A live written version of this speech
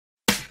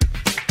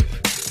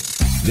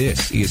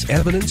This is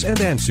Evidence and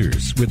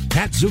Answers with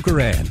Pat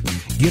Zukeran,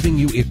 giving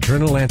you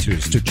eternal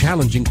answers to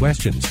challenging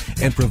questions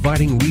and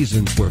providing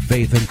reasons for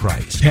faith in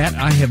Christ. Pat,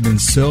 I have been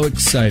so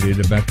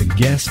excited about the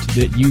guest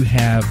that you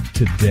have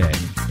today.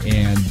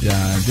 And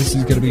this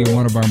is going to be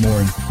one of our more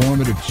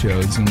informative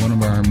shows and one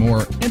of our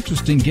more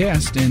interesting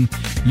guests. And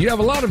you have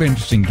a lot of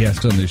interesting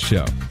guests on this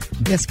show.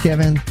 Yes,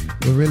 Kevin,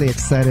 we're really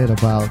excited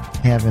about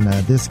having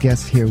this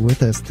guest here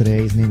with us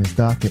today. His name is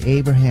Dr.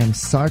 Abraham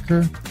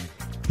Sarkar.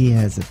 He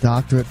has a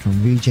doctorate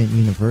from Regent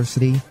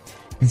University.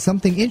 And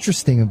something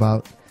interesting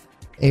about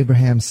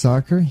Abraham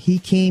Sarkar, he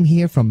came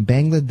here from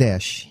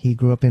Bangladesh. He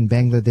grew up in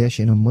Bangladesh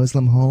in a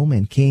Muslim home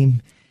and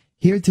came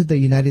here to the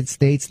United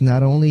States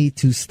not only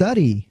to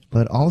study,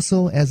 but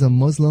also as a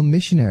Muslim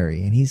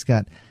missionary. And he's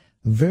got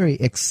a very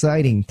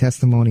exciting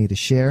testimony to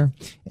share.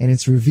 And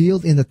it's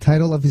revealed in the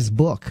title of his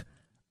book,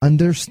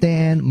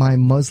 Understand My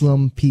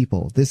Muslim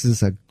People. This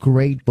is a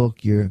great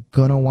book. You're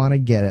going to want to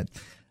get it.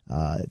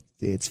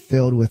 It's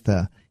filled with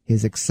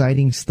his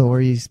exciting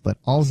stories, but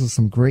also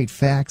some great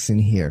facts in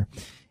here.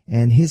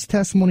 And his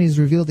testimony is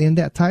revealed in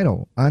that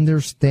title,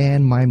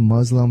 Understand My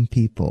Muslim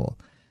People.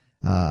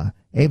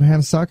 Abraham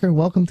Sarkar,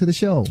 welcome to the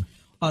show.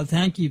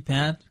 Thank you,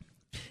 Pat.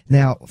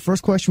 Now,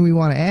 first question we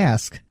want to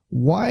ask,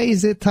 why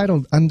is it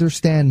titled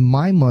Understand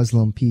My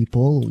Muslim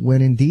People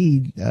when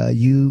indeed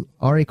you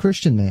are a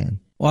Christian man?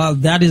 Well,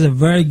 that is a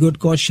very good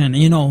question.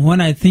 You know, when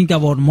I think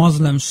about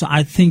Muslims,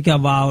 I think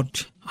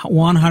about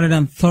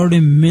 130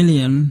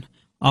 million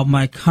of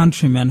my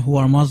countrymen who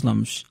are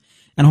Muslims.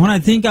 And when I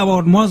think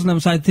about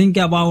Muslims, I think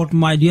about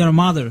my dear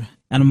mother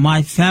and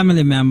my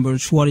family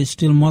members who are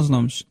still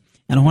Muslims.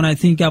 And when I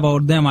think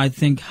about them, I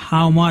think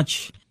how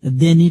much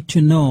they need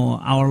to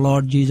know our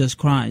Lord Jesus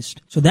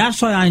Christ. So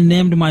that's why I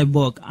named my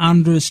book,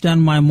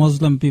 Understand My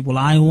Muslim People.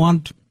 I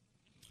want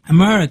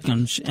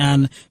Americans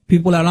and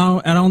people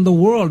around the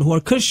world who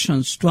are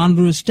Christians to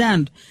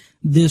understand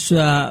these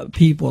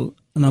people,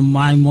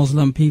 my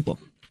Muslim people.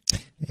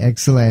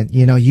 Excellent.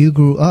 You know, you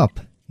grew up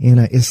in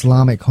an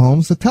Islamic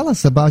home, so tell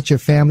us about your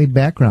family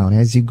background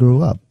as you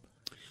grew up.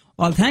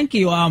 Well, thank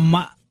you.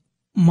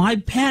 My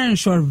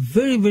parents were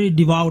very, very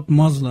devout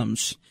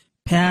Muslims.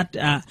 Pat,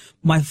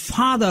 my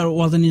father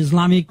was an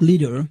Islamic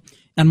leader,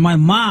 and my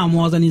mom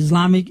was an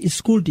Islamic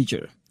school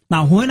teacher.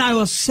 Now, when I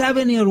was a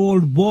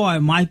 7-year-old boy,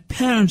 my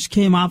parents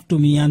came up to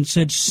me and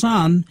said,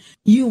 son,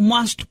 you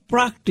must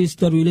practice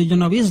the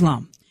religion of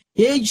Islam.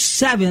 Age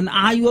 7,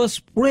 I was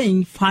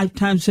praying 5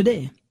 times a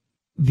day.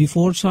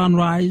 Before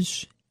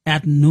sunrise,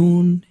 at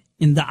noon,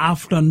 in the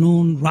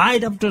afternoon,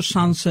 right after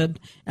sunset,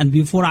 and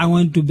before I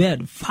went to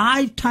bed.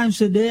 5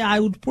 times a day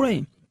I would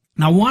pray.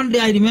 Now, one day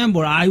I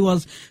remember I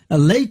was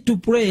late to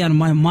pray and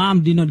my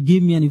mom did not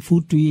give me any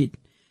food to eat.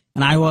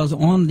 And I was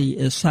only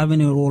a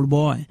 7-year-old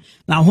boy.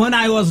 Now, when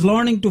I was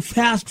learning to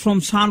fast from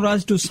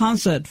sunrise to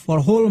sunset for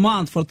a whole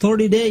month, for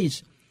 30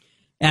 days,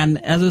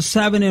 and as a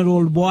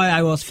 7-year-old boy,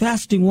 I was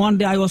fasting. One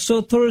day I was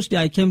so thirsty,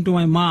 I came to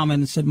my mom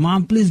and said,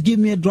 Mom, please give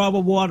me a drop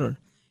of water.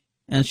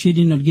 And she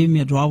did not give me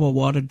a drop of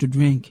water to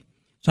drink.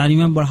 So I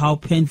remember how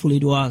painful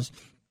it was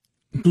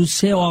to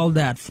say all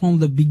that. From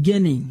the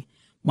beginning,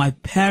 my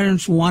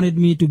parents wanted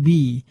me to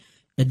be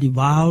a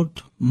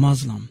devout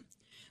Muslim.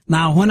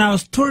 Now, when I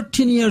was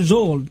 13 years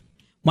old,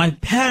 my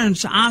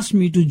parents asked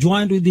me to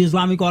join with the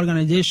Islamic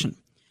organization.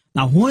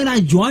 Now, when I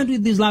joined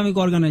with the Islamic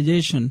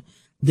organization,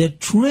 they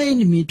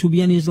trained me to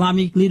be an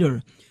Islamic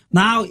leader.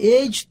 Now,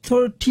 age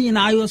 13,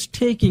 I was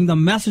taking the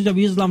message of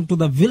Islam to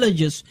the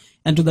villages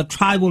and to the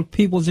tribal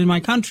peoples in my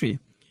country.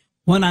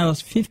 When I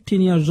was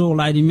 15 years old,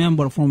 I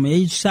remember from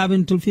age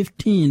 7 till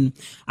 15,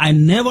 I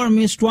never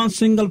missed one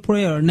single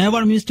prayer,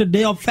 never missed a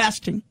day of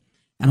fasting.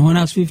 And when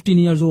I was 15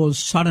 years old,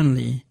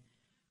 suddenly,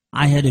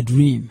 I had a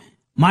dream.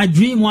 My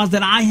dream was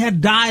that I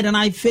had died and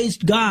I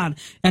faced God,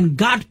 and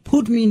God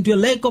put me into a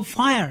lake of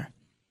fire.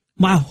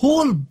 My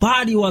whole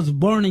body was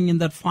burning in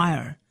that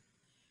fire.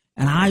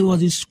 And I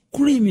was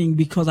screaming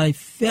because I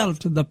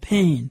felt the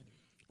pain.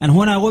 And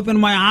when I opened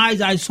my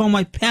eyes, I saw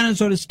my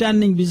parents were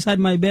standing beside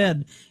my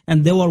bed,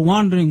 and they were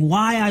wondering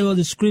why I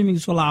was screaming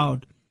so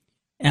loud.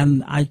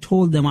 And I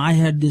told them I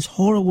had this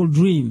horrible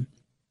dream.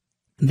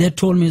 They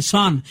told me,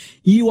 son,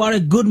 you are a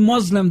good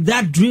Muslim.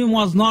 That dream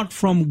was not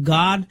from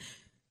God.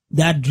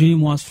 That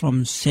dream was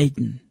from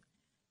Satan.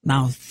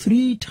 Now,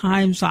 3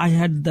 times I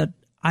had that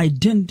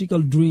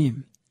identical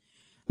dream.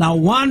 Now,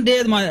 one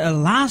day,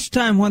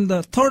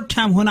 the third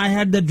time when I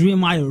had the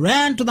dream, I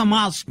ran to the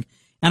mosque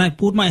and I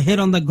put my head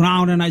on the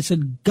ground and I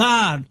said,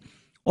 God,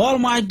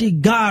 Almighty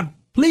God,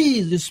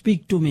 please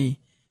speak to me.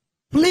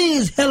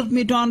 Please help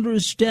me to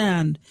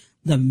understand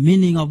the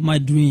meaning of my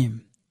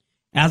dream.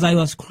 As I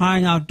was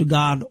crying out to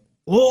God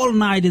all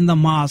night in the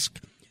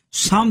mosque,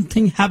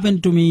 something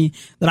happened to me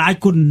that I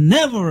could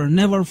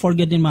never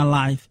forget in my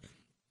life.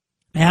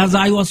 As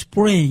I was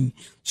praying,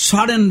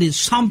 suddenly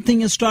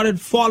something started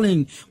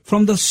falling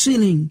from the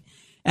ceiling,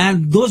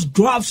 and those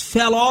drops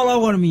fell all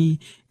over me,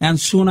 and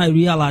soon I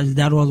realized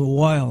that was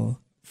oil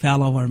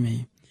fell over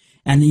me.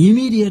 And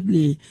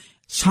immediately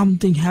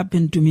something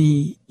happened to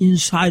me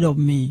inside of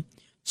me.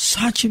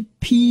 such a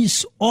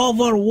peace,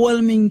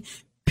 overwhelming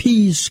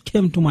peace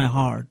came to my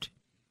heart.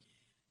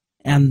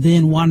 And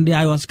then one day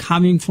I was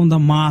coming from the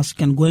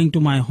mosque and going to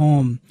my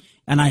home,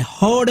 and I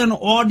heard an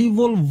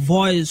audible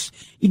voice.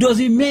 It was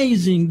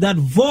amazing. That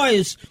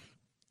voice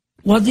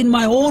was in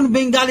my own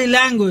Bengali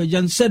language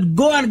and said,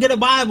 "Go and get a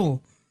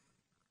Bible."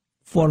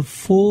 For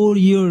 4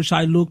 years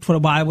I looked for a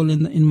Bible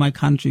in my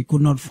country,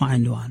 could not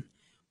find one.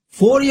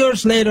 4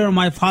 years later,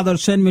 my father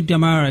sent me to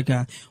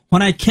America.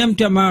 When I came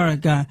to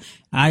America,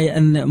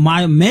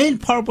 my main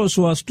purpose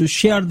was to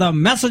share the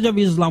message of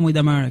Islam with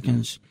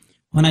Americans.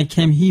 When I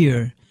came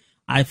here,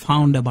 I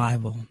found a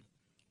Bible.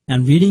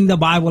 And reading the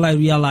Bible, I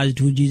realized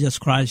who Jesus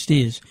Christ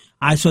is.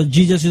 I saw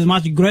Jesus is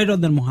much greater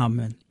than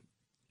Muhammad.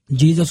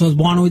 Jesus was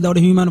born without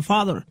a human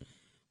father.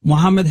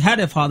 Muhammad had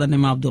a father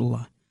named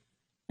Abdullah.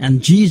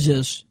 And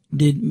Jesus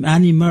did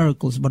many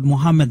miracles, but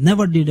Muhammad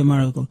never did a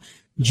miracle.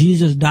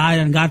 Jesus died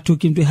and God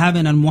took him to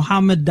heaven, and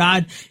Muhammad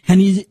died and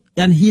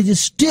he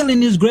is still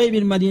in his grave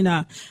in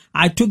Medina.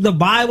 I took the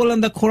Bible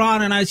and the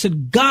Quran and I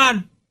said,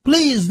 "God,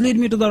 please lead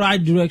me to the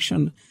right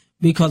direction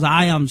because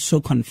I am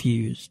so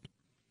confused."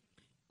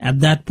 At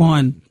that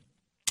point,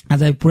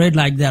 as I prayed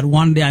like that,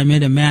 one day I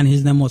met a man,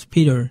 his name was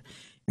Peter,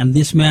 and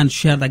this man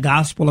shared the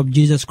gospel of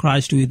Jesus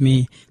Christ with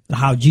me,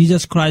 how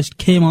Jesus Christ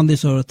came on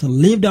this earth,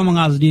 lived among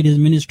us, did his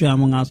ministry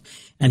among us,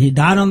 and he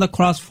died on the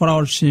cross for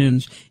our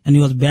sins, and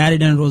he was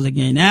buried and rose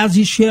again. As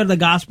he shared the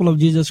gospel of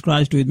Jesus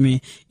Christ with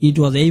me, it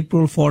was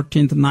April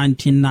 14th,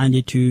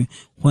 1992,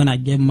 when I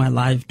gave my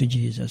life to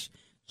Jesus.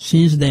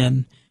 Since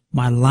then,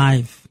 my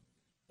life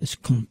is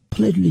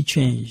completely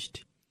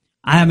changed.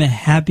 I am a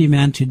happy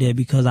man today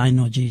because I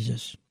know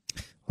Jesus.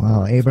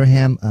 Wow,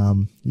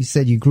 Abraham, you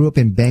said you grew up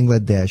in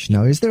Bangladesh.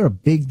 Now, is there a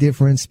big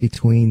difference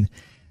between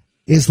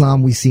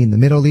Islam we see in the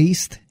Middle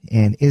East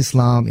and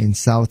Islam in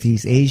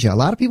Southeast Asia? A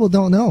lot of people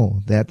don't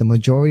know that the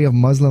majority of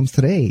Muslims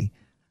today,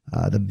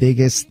 the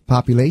biggest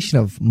population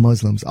of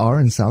Muslims are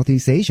in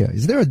Southeast Asia.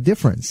 Is there a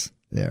difference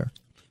there?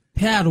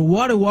 Pat,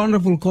 what a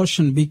wonderful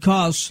question,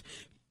 because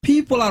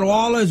people are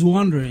always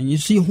wondering. You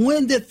see,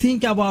 when they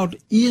think about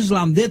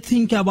Islam, they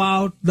think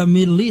about the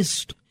Middle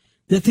East.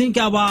 They think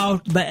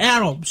about the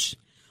Arabs.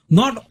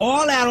 Not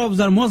all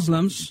Arabs are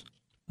Muslims.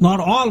 Not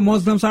all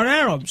Muslims are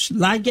Arabs.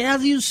 Like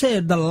as you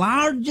said, the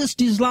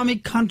largest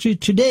Islamic country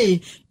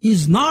today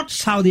is not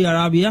Saudi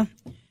Arabia.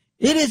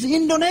 It is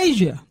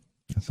Indonesia.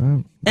 That's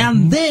right.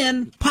 And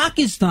then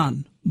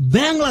Pakistan,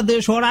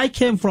 Bangladesh, where I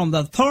came from,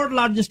 the third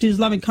largest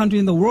Islamic country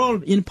in the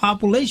world in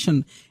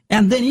population,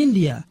 and then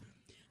India.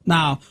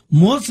 Now,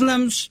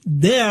 Muslims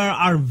there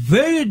are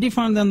very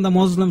different than the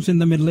Muslims in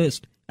the Middle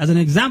East. As an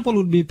example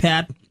would be,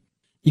 Pat,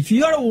 if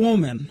you're a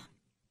woman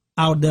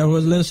out there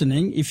who's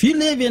listening, if you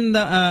live in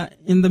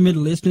the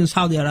Middle East, in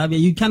Saudi Arabia,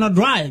 you cannot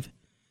drive.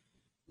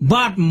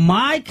 But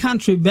my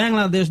country,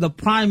 Bangladesh, the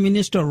prime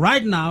minister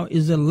right now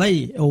is a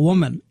lady, a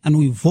woman, and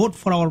we vote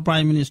for our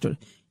prime minister.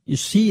 You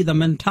see, the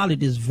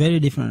mentality is very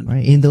different.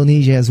 Right.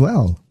 Indonesia as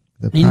well.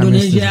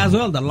 Indonesia as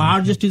well, the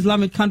largest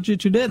Islamic country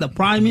today, the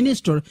prime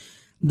minister,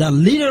 the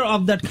leader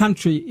of that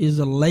country is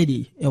a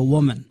lady, a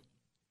woman.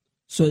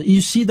 So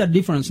you see the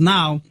difference.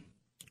 Now,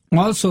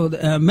 also,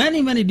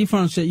 many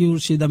differences. You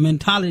see the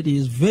mentality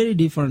is very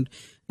different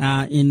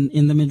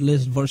in the Middle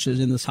East versus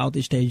in the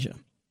Southeast Asia.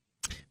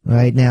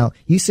 Right. Now,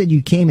 you said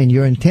you came and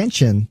your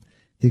intention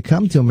to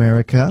come to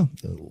America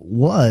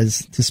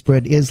was to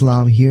spread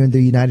Islam here in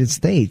the United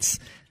States.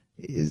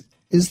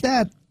 Is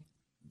that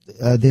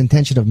the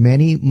intention of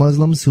many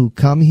Muslims who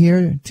come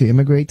here to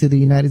immigrate to the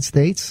United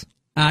States?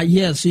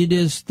 Yes, it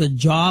is the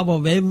job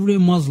of every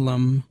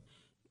Muslim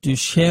to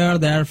share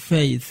their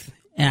faith,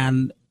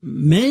 and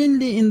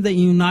mainly in the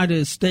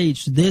United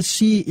States, they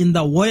see in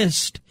the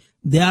West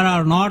there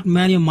are not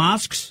many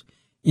mosques.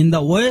 In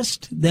the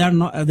West, there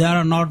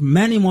are not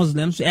many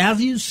Muslims,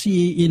 as you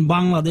see in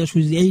Bangladesh,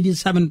 which is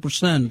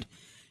 87%.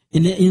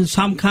 In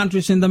some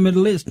countries in the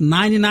Middle East,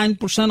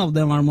 99% of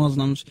them are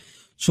Muslims.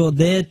 So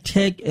they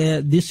take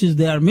this is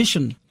their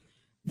mission.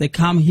 They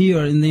come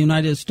here in the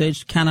United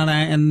States, Canada,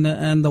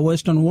 and the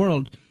Western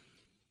world.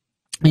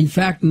 In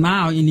fact,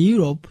 now in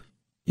Europe,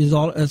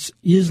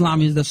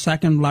 Islam is the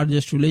second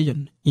largest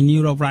religion in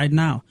Europe right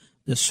now.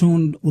 The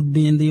soon would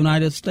be in the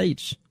United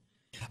States.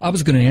 I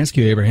was going to ask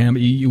you, Abraham,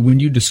 when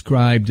you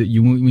described that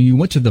when you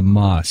went to the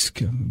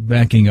mosque,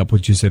 backing up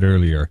what you said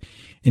earlier,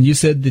 and you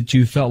said that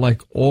you felt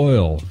like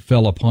oil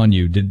fell upon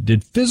you.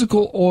 Did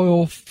physical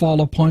oil fall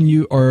upon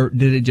you, or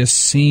did it just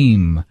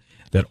seem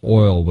that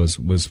oil was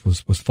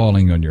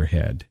falling on your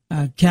head?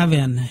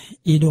 Kevin,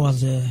 it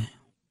was a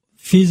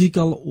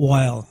physical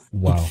oil.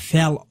 Wow. It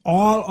fell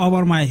all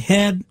over my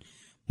head,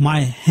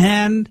 my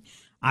hand.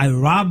 I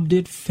rubbed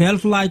it,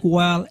 felt like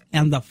oil,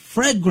 and the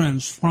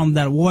fragrance from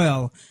that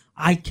oil,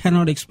 I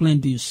cannot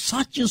explain to you.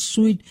 Such a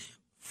sweet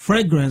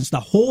fragrance. The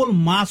whole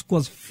mosque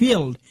was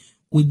filled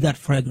with that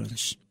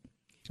fragrance.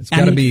 It's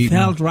got to be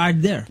felt right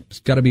there. It's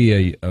got to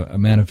be a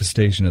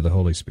manifestation of the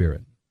Holy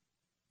Spirit.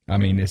 I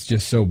mean, it's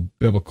just so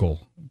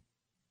biblical.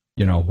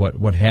 You know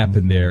what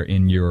happened there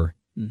in your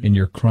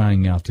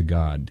crying out to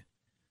God.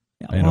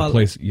 in a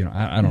place,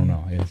 I don't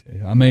know. It's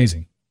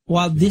amazing.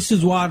 Well, this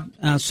is what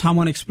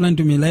someone explained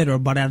to me later,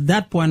 but at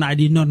that point I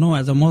did not know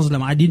as a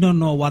Muslim. I did not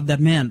know what that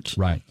meant.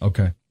 Right.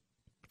 Okay.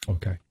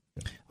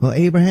 Well,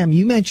 Abraham,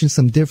 you mentioned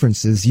some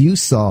differences you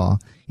saw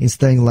in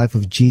studying the life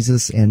of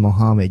Jesus and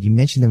Muhammad. You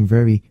mentioned them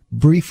very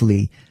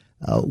briefly.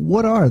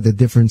 What are the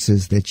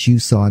differences that you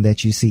saw and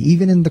that you see,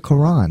 even in the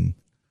Quran?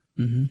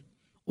 Mm-hmm.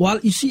 Well,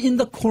 you see, in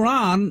the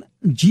Quran,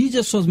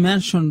 Jesus was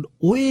mentioned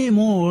way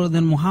more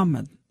than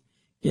Muhammad.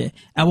 Okay.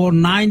 About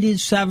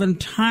 97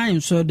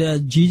 times. So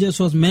Jesus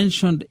was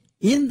mentioned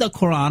in the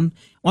Quran,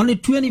 only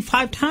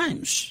 25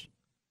 times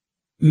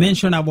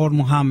mentioned about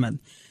Muhammad.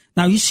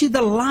 Now, you see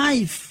the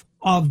life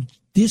of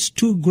these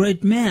two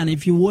great men,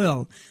 if you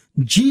will,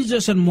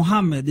 Jesus and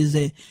Muhammad, is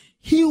a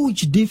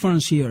huge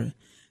difference here.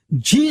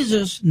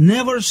 Jesus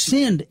never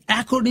sinned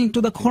according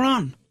to the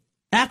Quran.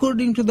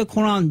 According to the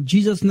Quran,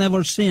 Jesus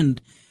never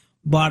sinned.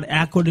 But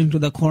according to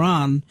the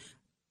Quran,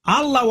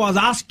 Allah was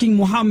asking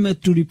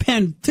Muhammad to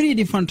repent 3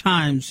 different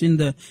times in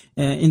the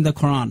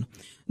Quran.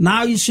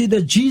 Now you see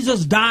that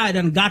Jesus died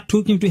and God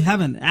took him to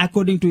heaven,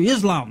 according to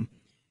Islam,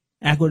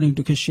 according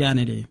to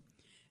Christianity.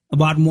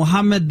 But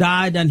Muhammad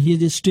died and he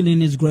is still in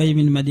his grave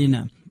in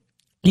Medina.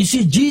 You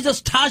see,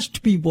 Jesus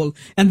touched people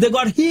and they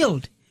got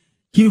healed.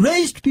 He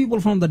raised people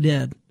from the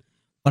dead.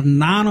 But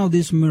none of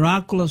these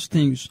miraculous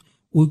things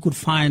we could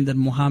find that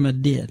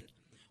Muhammad did.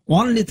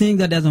 Only thing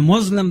that as a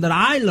Muslim that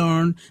I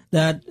learned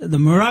that the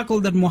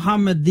miracle that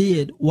Muhammad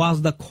did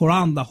was the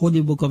Quran, the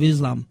holy book of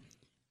Islam,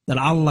 that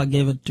Allah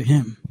gave it to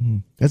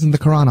him. Doesn't the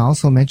Quran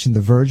also mention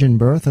the virgin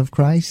birth of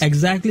Christ?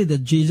 Exactly,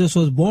 that Jesus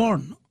was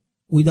born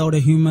without a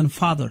human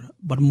father.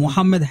 But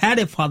Muhammad had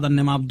a father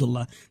named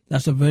Abdullah.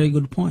 That's a very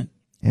good point.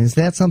 And is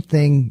that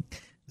something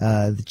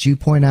that you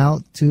point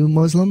out to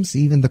Muslims?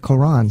 Even the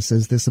Quran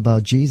says this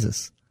about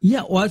Jesus.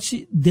 Yeah, well,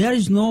 see, there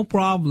is no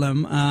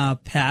problem,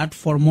 Pat,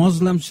 for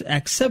Muslims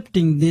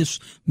accepting this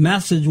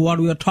message, what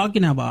we are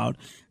talking about,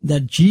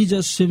 that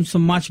Jesus seems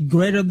much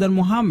greater than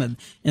Muhammad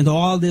in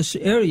all these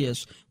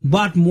areas.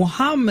 But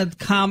Muhammad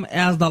come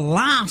as the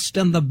last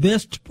and the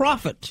best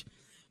prophet.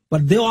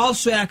 But they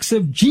also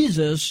accept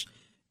Jesus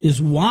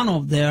is one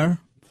of their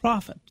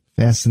prophets.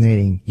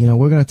 Fascinating.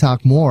 We're going to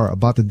talk more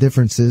about the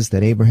differences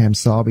that Abraham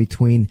saw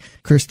between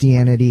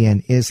Christianity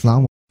and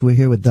Islam. We're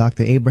here with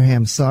Dr.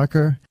 Abraham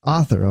Sarkar,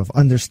 author of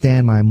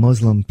Understand My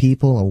Muslim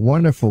People, a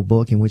wonderful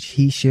book in which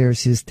he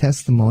shares his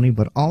testimony,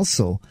 but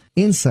also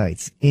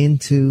insights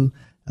into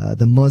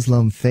the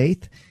Muslim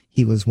faith.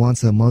 He was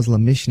once a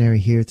Muslim missionary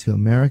here to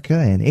America.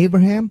 And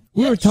Abraham,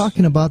 we were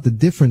talking about the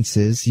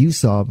differences you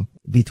saw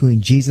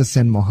between Jesus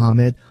and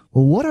Muhammad.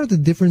 Well, what are the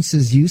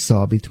differences you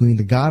saw between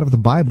the God of the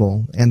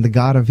Bible and the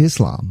God of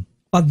Islam?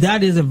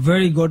 That is a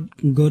very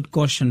good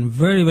question.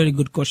 Very, very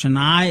good question.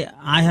 I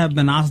have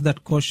been asked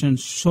that question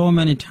so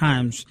many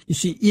times. You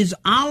see, is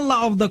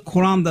Allah of the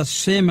Quran the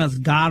same as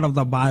God of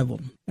the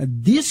Bible?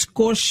 This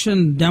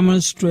question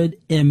demonstrates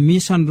a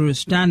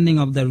misunderstanding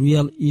of the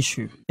real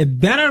issue. A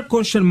better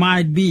question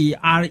might be,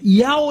 are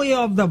Yahweh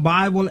of the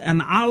Bible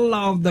and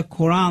Allah of the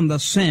Quran the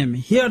same?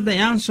 Here the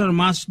answer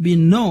must be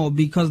no,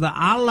 because the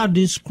Allah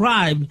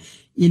described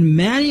in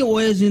many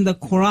ways in the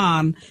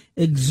Quran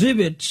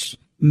exhibits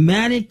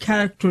many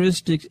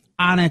characteristics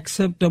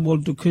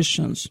unacceptable to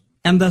Christians.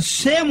 And the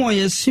same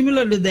way,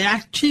 similarly, the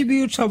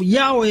attributes of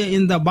Yahweh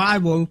in the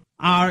Bible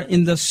are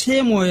in the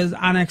same way as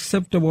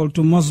unacceptable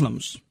to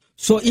Muslims.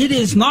 So it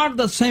is not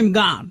the same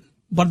God,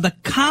 but the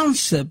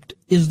concept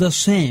is the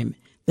same,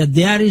 that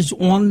there is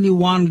only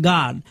one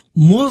God.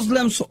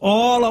 Muslims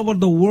all over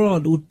the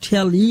world would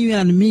tell you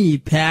and me,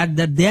 Pat,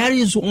 that there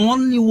is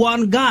only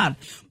one God.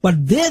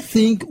 But they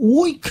think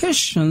we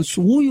Christians,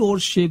 we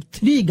worship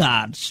 3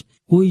 gods,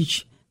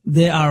 which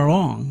they are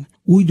wrong.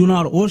 We do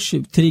not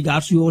worship 3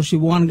 gods, we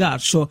worship one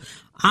God. So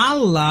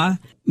Allah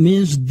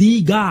means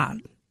the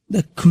God,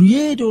 the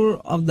creator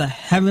of the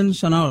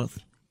heavens and earth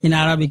in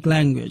Arabic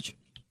language.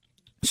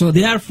 So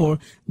therefore,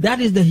 that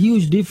is the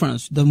huge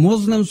difference. The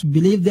Muslims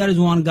believe there is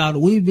one God,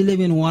 we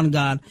believe in one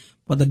God,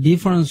 but the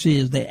difference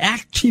is the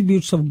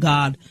attributes of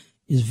God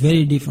is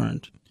very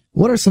different.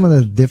 What are some of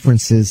the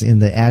differences in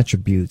the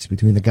attributes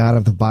between the God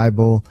of the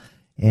Bible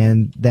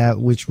and that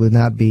which would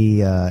not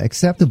be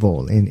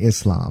acceptable in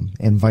Islam,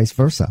 and vice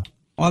versa?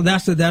 Well,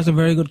 that's a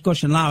very good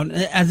question. Now,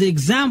 as an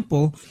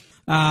example,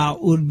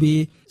 would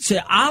be, say,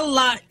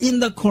 Allah in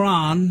the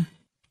Quran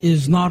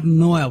is not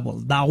knowable.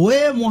 The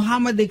way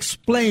Muhammad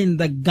explained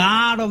the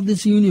God of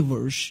this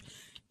universe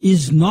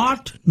is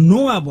not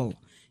knowable.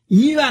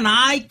 Even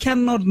I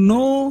cannot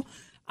know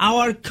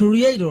our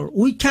Creator.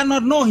 We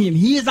cannot know Him.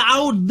 He is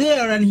out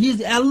there and He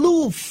is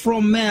aloof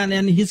from man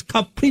and He's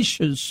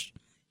capricious.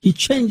 He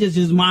changes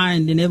His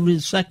mind in every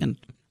second.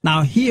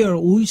 Now here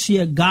we see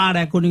a God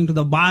according to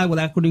the Bible,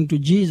 according to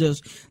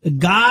Jesus, a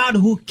God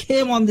who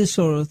came on this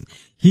earth.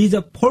 He's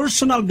a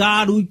personal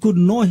God. We could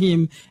know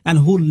Him and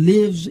who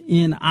lives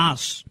in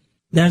us.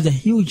 There's a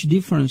huge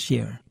difference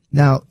here.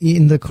 Now,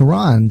 in the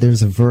Quran,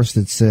 there's a verse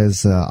that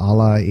says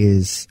Allah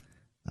is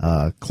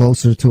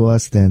closer to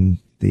us than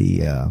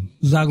the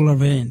jugular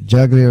vein.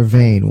 jugular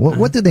vein.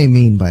 What do they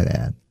mean by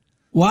that?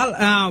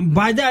 Well,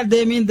 by that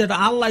they mean that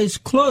Allah is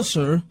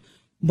closer,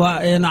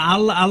 but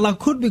Allah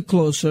could be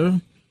closer,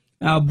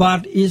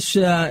 but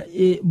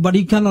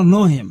you cannot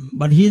know Him.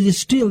 But He is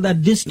still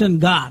that distant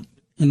God.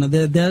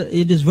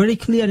 It is very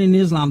clear in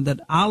Islam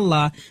that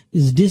Allah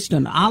is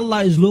distant.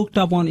 Allah is looked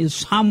upon as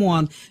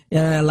someone.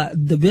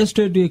 The best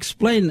way to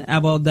explain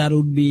about that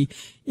would be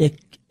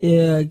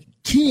a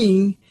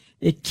king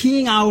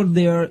out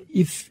there.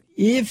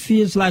 If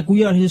he is like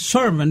we are His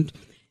servant,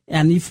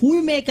 and if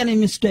we make any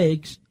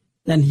mistakes,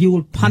 then He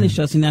will punish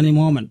us in any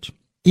moment.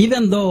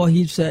 Even though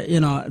He said,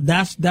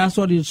 that's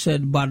what He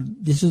said, but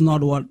this is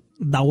not what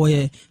the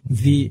way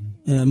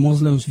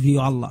Muslims view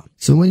Allah.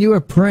 So when you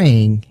were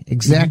praying,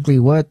 exactly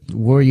what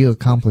were you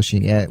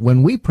accomplishing?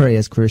 When we pray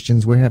as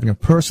Christians, we're having a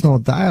personal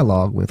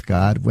dialogue with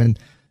God. When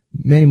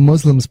many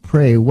Muslims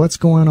pray, what's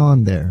going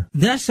on there?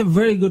 That's a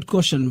very good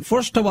question.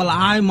 First of all,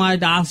 I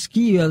might ask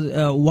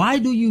you, why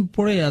do you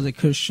pray as a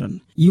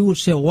Christian? You would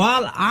say,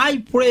 well,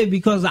 I pray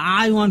because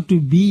I want to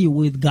be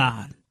with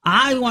God.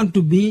 I want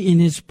to be in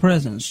His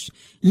presence.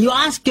 You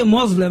ask a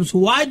Muslims,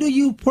 why do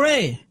you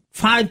pray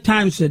 5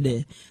 times a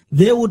day?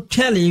 They would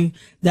tell you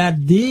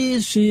that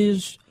this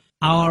is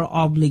our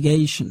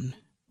obligation.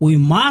 We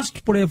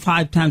must pray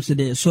 5 times a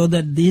day, so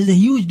that there is a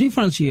huge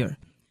difference here.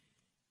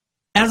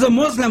 As a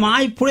Muslim,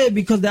 I pray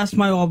because that's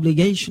my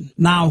obligation.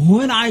 Now,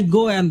 when I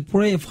go and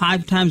pray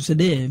 5 times a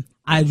day,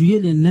 I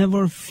really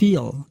never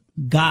feel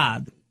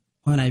God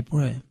when I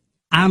pray.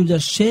 I'm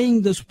just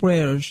saying those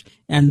prayers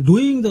and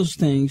doing those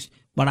things,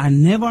 but I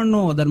never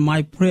know that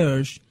my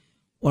prayers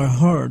were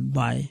heard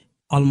by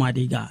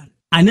Almighty God.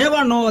 I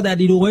never know that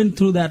it went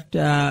through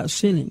that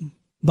ceiling.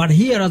 But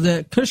here as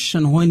a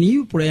Christian, when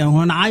you pray and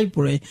when I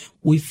pray,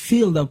 we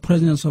feel the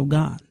presence of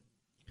God.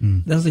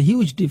 There's a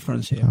huge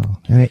difference here. Oh,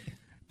 right.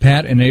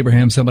 Pat and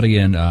Abraham, somebody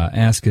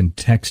asked in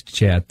text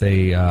chat,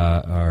 they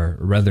are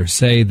rather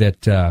say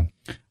that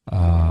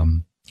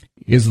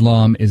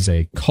Islam is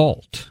a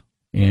cult.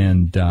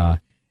 And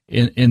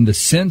in the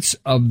sense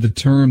of the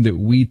term that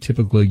we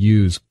typically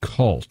use,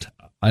 cult,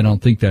 I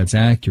don't think that's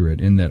accurate,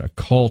 in that a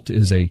cult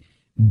is a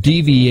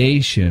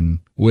deviation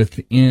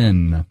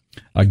within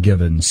a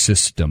given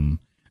system.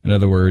 In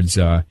other words,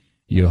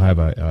 you'll have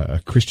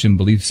a Christian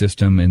belief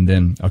system, and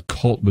then a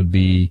cult would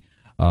be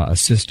a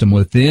system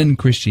within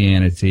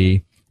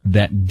Christianity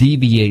that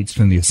deviates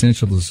from the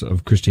essentials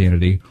of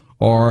Christianity,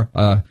 or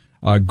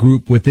a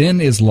group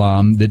within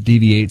Islam that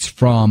deviates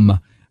from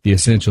the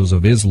essentials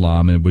of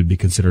Islam and would be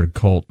considered a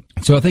cult.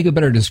 So I think a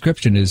better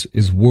description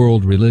is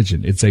world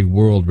religion. It's a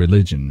world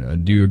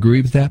religion. Do you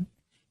agree with that?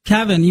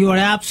 Kevin, you are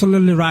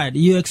absolutely right.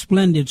 You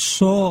explained it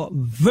so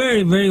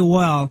very, very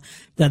well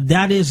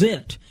that is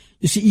it.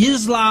 You see,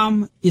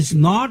 Islam is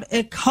not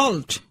a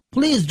cult.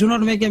 Please do not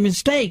make a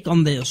mistake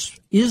on this.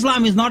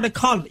 Islam is not a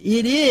cult.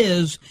 It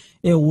is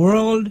a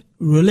world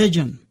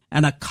religion.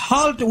 And a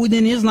cult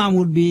within Islam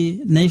would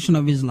be Nation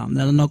of Islam.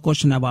 There's no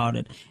question about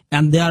it.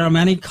 And there are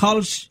many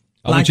cults.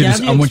 I want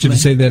you to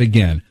say that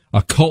again.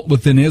 A cult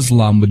within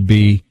Islam would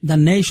be the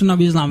Nation of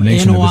Islam,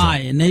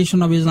 NOI,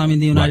 Nation of Islam in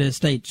the United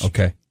States.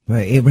 Okay.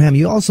 Right, Abraham,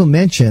 you also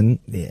mentioned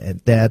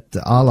that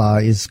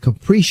Allah is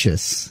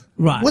capricious.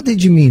 Right. What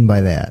did you mean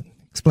by that?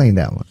 Explain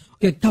that one.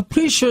 Okay,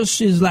 capricious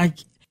is like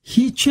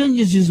He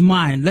changes His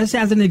mind. Let's say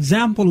as an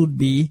example would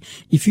be,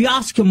 if you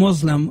ask a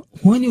Muslim,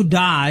 when you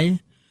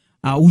die,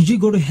 would you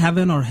go to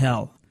heaven or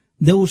hell?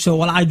 They would say,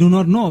 well, I do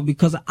not know,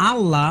 because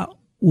Allah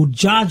would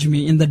judge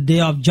me in the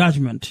day of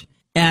judgment.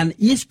 And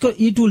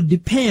it will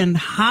depend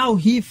how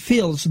He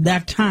feels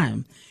that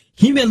time.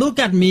 He may look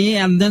at me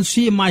and then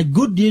see my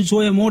good deeds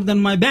way more than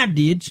my bad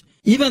deeds,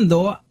 even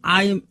though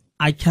I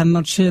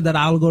cannot say that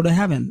I'll go to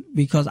heaven,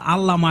 because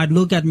Allah might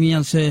look at me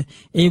and say,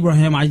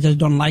 Abraham, I just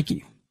don't like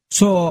you.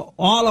 So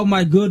all of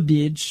my good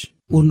deeds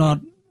will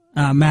not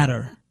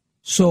matter.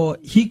 So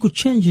He could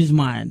change His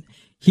mind.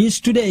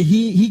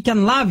 He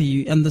can love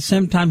you, and at the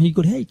same time He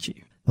could hate you.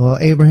 Well,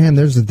 Abraham,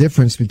 there's a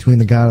difference between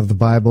the God of the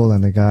Bible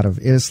and the God of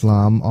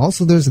Islam.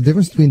 Also, there's a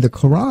difference between the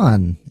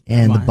Quran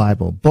and the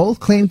Bible. Both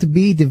claim to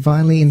be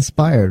divinely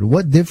inspired.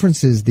 What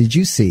differences did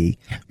you see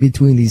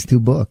between these two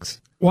books?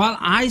 Well,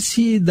 I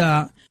see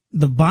the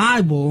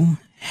Bible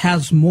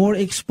has more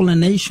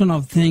explanation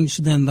of things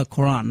than the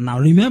Quran. Now,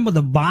 remember,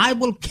 the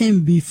Bible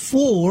came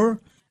before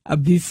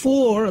the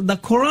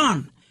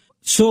Quran.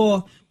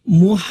 So,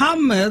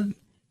 Muhammad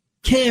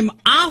came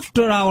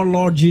after our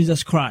Lord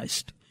Jesus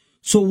Christ.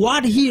 So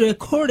what he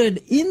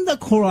recorded in the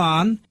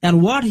Quran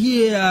and what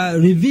he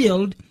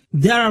revealed,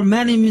 there are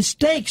many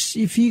mistakes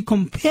if you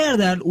compare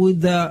that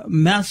with the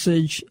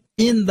message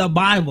in the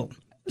Bible.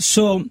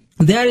 So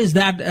there is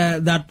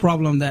that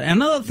problem there.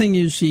 Another thing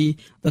you see,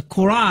 the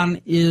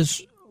Quran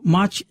is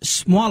much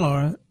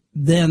smaller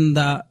than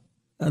the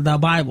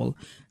Bible.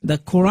 The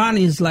Quran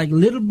is like a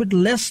little bit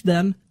less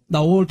than the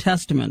Old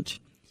Testament.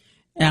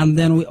 And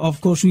then, we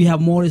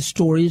have more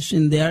stories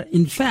in there.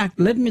 In fact,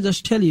 let me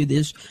just tell you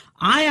this.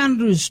 I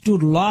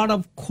understood a lot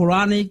of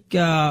Quranic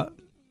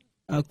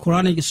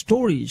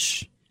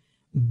stories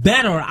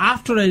better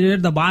after I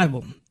read the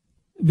Bible.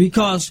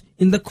 Because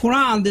in the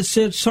Quran, they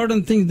said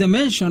certain things they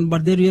mentioned,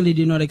 but they really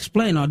did not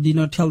explain or did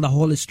not tell the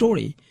whole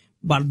story.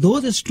 But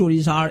those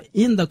stories are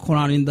in the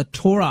Quran, in the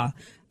Torah,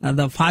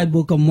 the 5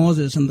 books of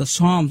Moses, and the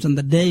Psalms, and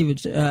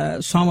the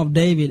Psalm of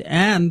David,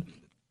 and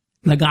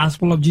the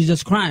Gospel of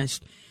Jesus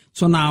Christ.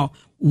 So now,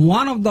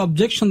 one of the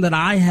objections that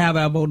I have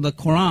about the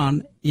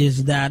Quran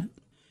is that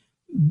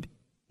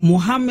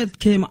Muhammad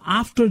came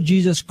after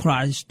Jesus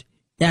Christ,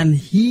 and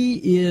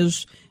he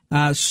is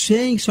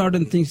saying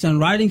certain things and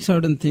writing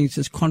certain things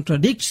that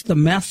contradicts the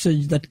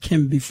message that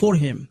came before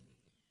him.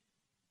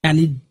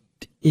 And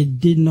it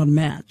did not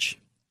match.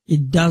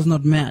 It does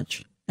not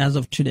match as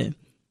of today.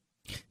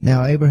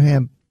 Now,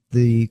 Abraham,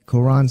 the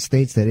Quran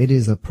states that it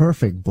is a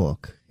perfect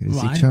book. It's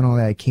Right. eternal,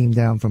 that it came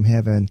down from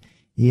heaven.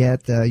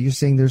 Yet you're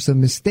saying there's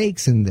some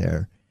mistakes in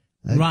there.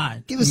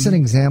 Right. Give us an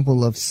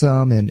example of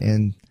some,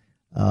 and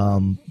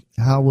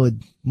how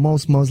would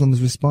most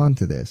Muslims respond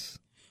to this?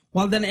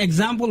 Well, then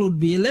example would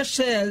be, let's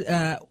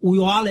say we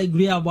all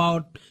agree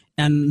about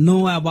and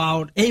know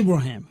about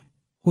Abraham,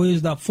 who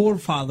is the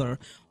forefather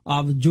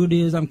of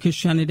Judaism,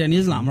 Christianity, and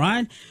Islam,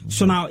 right?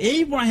 So now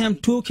Abraham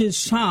took his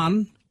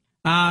son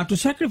to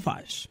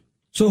sacrifice.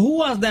 So who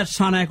was that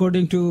son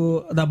according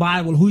to the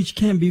Bible, which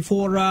came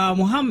before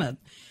Muhammad?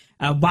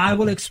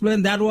 Bible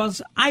explained that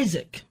was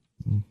Isaac.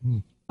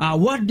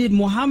 What did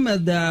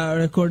Muhammad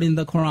record in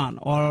the Quran,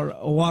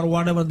 or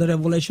whatever the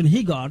revelation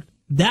he got?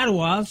 That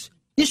was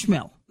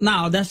Ishmael.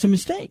 Now that's a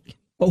mistake.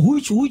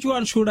 Which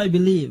one should I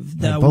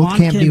believe? The both one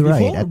can't came be before,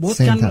 right at the both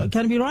same time.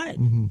 can be right.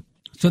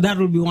 So that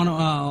would be one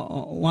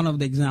of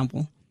the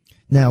example.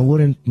 Now,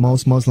 wouldn't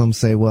most Muslims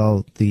say,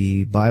 well,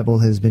 the Bible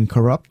has been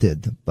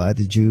corrupted by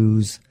the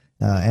Jews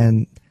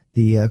and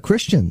the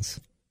Christians?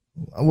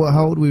 Well,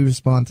 how would we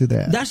respond to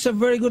that? That's a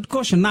very good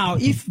question. Now,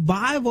 if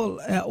Bible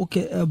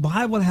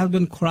has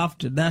been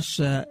corrupted, that's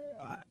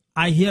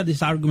I hear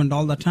this argument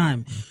all the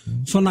time.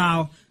 So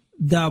now,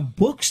 the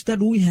books that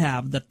we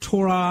have, the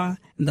Torah,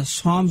 and the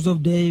Psalms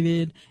of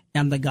David,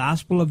 and the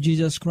Gospel of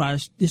Jesus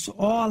Christ, this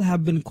all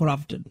have been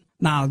corrupted.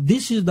 Now,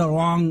 this is the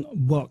wrong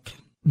book.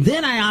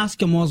 Then I ask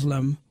a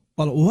Muslim,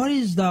 well, what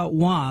is the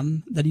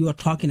one that you are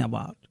talking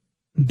about?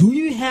 Do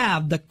you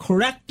have the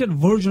corrected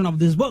version of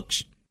these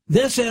books?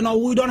 They say, no,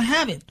 we don't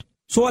have it.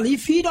 So well,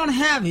 if you don't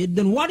have it,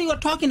 then what are you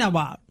talking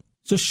about?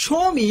 So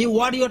show me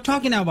what you're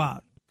talking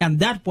about. At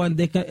that point,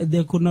 they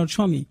could not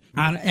show me.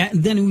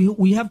 And then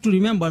we have to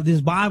remember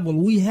this Bible.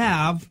 We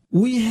have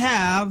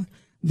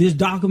this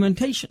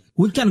documentation.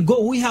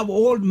 We have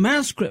old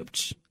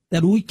manuscripts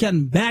that we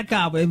can back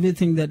up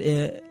everything that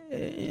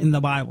in the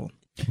Bible.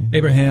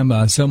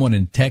 Abraham, someone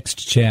in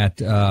text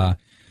chat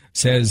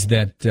says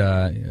that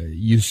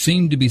you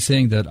seem to be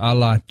saying that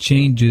Allah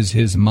changes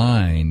his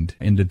mind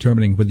in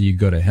determining whether you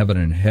go to heaven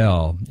and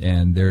hell,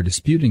 and they're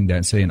disputing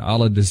that, saying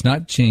Allah does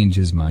not change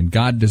his mind.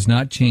 God does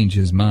not change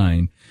his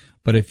mind,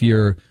 but if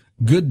your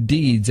good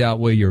deeds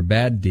outweigh your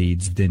bad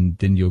deeds, then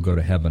you'll go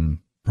to heaven,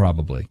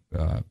 probably.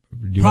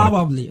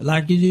 Probably,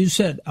 like you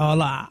said,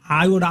 Allah,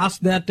 I would ask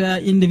that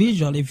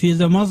individual, if he's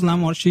a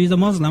Muslim or she's a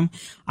Muslim,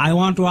 I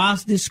want to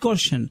ask this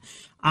question.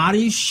 Are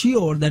you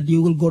sure that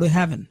you will go to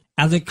heaven?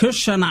 As a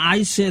Christian,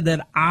 I say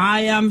that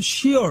I am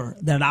sure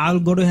that I'll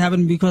go to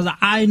heaven because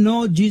I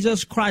know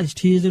Jesus Christ.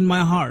 He is in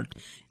my heart.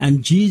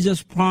 And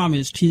Jesus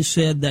promised, he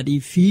said that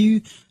if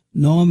you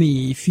know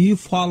me, if you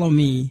follow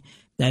me,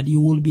 that you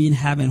will be in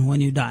heaven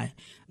when you die.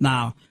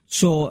 Now,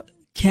 so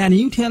can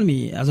you tell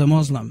me as a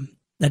Muslim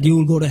that you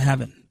will go to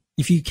heaven?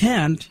 If you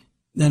can't,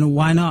 then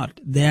why not?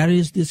 There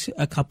is this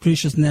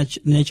capricious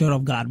nature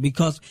of God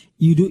because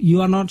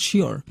you are not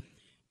sure.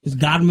 Because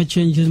God may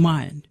change his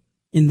mind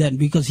in that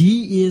because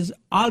he is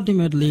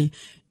ultimately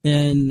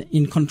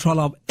in control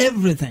of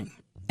everything.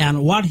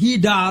 And what he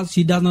does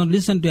not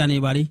listen to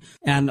anybody.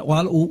 And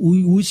well,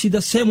 we see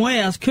the same way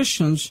as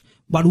Christians,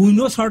 but we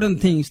know certain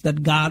things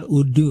that God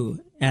would do.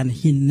 And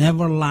he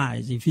never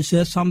lies. If he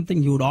says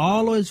something, he would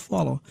always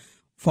follow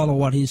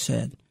what he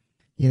said.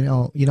 You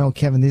know,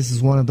 Kevin, this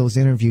is one of those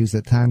interviews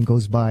that time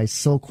goes by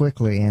so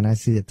quickly, and I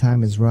see that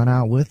time has run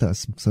out with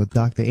us. So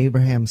Dr.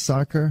 Abraham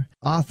Sarkar,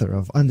 author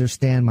of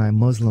Understand My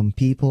Muslim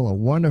People, a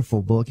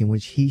wonderful book in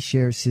which he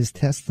shares his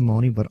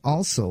testimony, but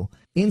also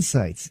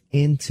insights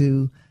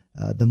into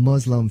the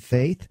Muslim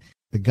faith,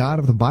 the God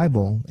of the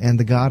Bible, and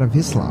the God of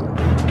Islam.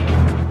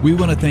 We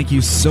want to thank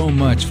you so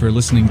much for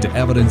listening to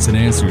Evidence and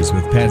Answers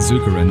with Pat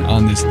Zukeran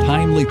on this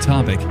timely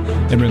topic,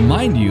 and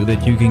remind you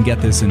that you can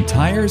get this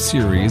entire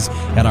series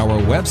at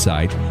our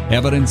website,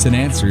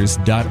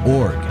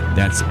 evidenceandanswers.org.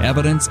 That's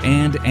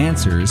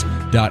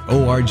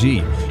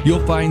evidenceandanswers.org.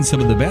 You'll find some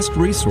of the best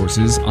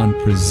resources on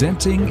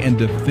presenting and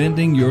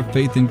defending your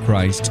faith in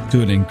Christ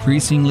to an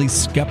increasingly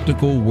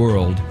skeptical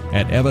world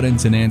at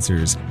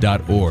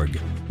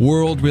evidenceandanswers.org.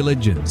 World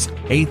religions,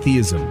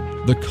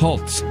 atheism, the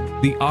cults,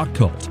 the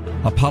occult,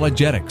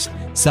 apologetics,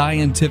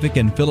 scientific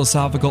and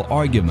philosophical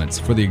arguments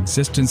for the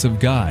existence of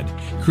God,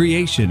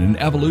 creation and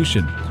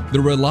evolution, the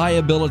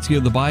reliability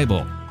of the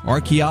Bible,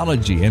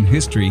 archaeology and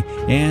history,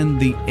 and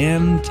the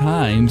end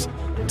times,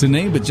 to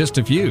name but just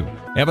a few.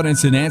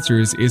 Evidence and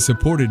Answers is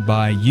supported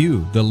by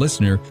you, the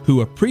listener,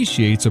 who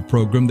appreciates a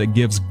program that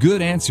gives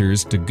good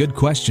answers to good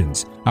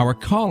questions. Our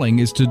calling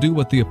is to do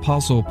what the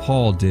Apostle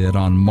Paul did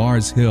on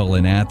Mars Hill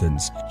in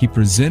Athens. He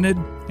presented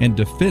and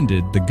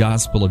defended the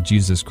gospel of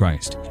Jesus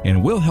Christ,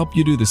 and we'll help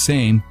you do the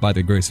same by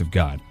the grace of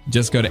God.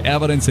 Just go to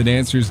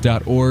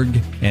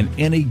evidenceandanswers.org, and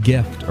any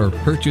gift or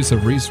purchase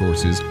of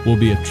resources will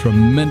be a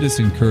tremendous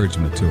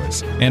encouragement to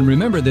us. And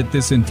remember that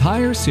this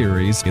entire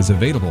series is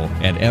available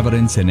at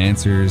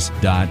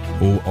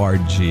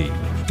evidenceandanswers.org.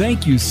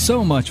 Thank you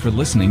so much for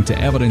listening to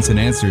Evidence and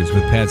Answers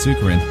with Pat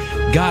Zukeran.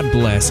 God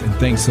bless, and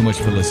thanks so much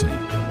for listening.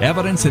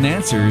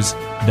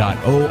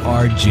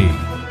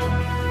 evidenceandanswers.org.